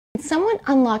someone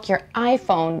unlock your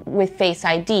iPhone with Face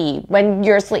ID when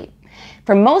you're asleep?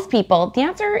 For most people, the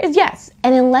answer is yes.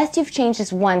 And unless you've changed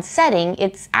this one setting,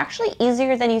 it's actually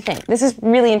easier than you think. This is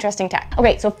really interesting tech.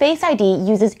 Okay, so Face ID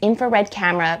uses infrared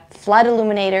camera, flood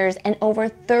illuminators, and over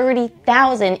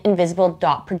 30,000 invisible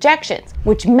dot projections,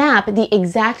 which map the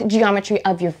exact geometry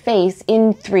of your face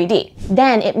in 3D.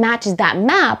 Then it matches that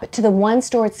map to the one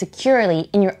stored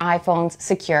securely in your iPhone's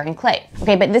Secure Enclave.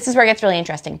 Okay, but this is where it gets really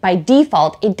interesting. By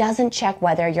default, it doesn't check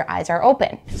whether your eyes are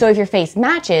open. So if your face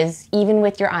matches, even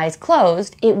with your eyes closed,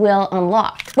 it will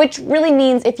unlock, which really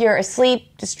means if you're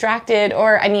asleep, distracted,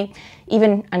 or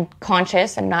even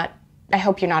unconscious, I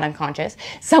hope you're not unconscious,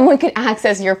 someone could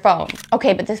access your phone.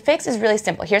 Okay, but the fix is really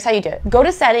simple. Here's how you do it. Go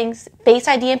to Settings, Face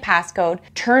ID and Passcode,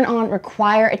 turn on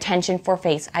Require Attention for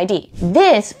Face ID.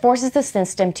 This forces the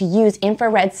system to use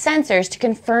infrared sensors to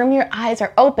confirm your eyes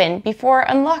are open before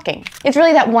unlocking. It's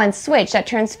really that one switch that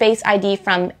turns Face ID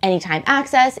from anytime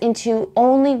access into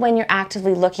only when you're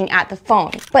actively looking at the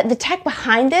phone. But the tech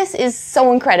behind this is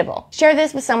so incredible. Share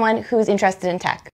this with someone who's interested in tech.